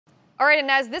All right,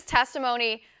 Inez, this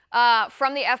testimony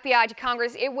from the FBI to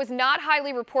Congress, it was not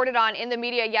highly reported on in the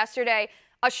media yesterday.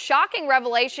 A shocking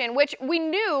revelation, which we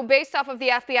knew based off of the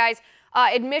FBI's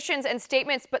admissions and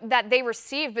statements that they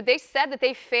received, but they said that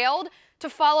they failed to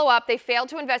follow up, they failed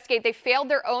to investigate, they failed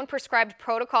their own prescribed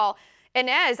protocol.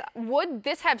 Inez, would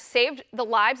this have saved the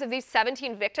lives of these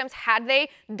 17 victims had they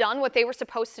done what they were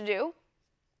supposed to do?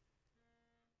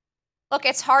 Look,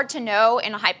 it's hard to know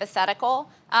in a hypothetical,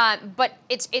 but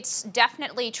it's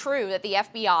definitely true that the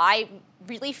FBI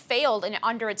really failed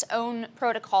under its own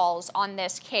protocols on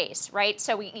this case, right?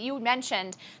 So you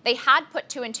mentioned they had put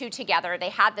two and two together. They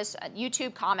had this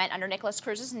YouTube comment under Nikolas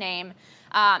Cruz's name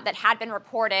that had been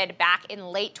reported back in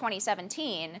late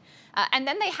 2017. And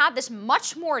then they had this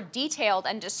much more detailed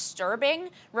and disturbing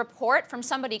report from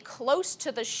somebody close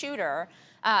to the shooter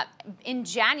in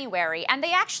January, and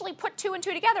they actually put two and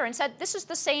two together and said, this is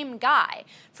the same guy.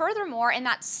 Furthermore, in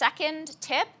that second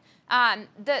tip,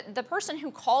 the person who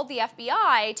called the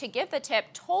FBI to give the tip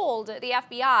told the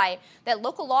FBI that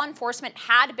local law enforcement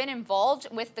had been involved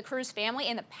with the Cruz family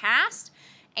in the past,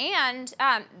 and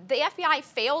the FBI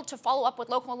failed to follow up with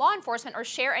local law enforcement or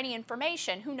share any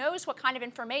information. Who knows what kind of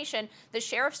information the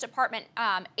Sheriff's Department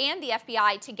and the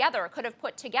FBI together could have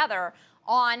put together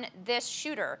on this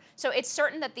shooter. So it's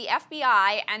certain that the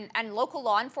FBI and local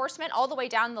law enforcement all the way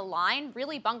down the line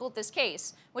really bungled this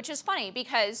case, which is funny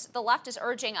because the left is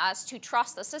urging us to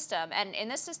trust the system. And in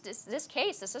this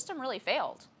case, the system really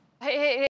failed.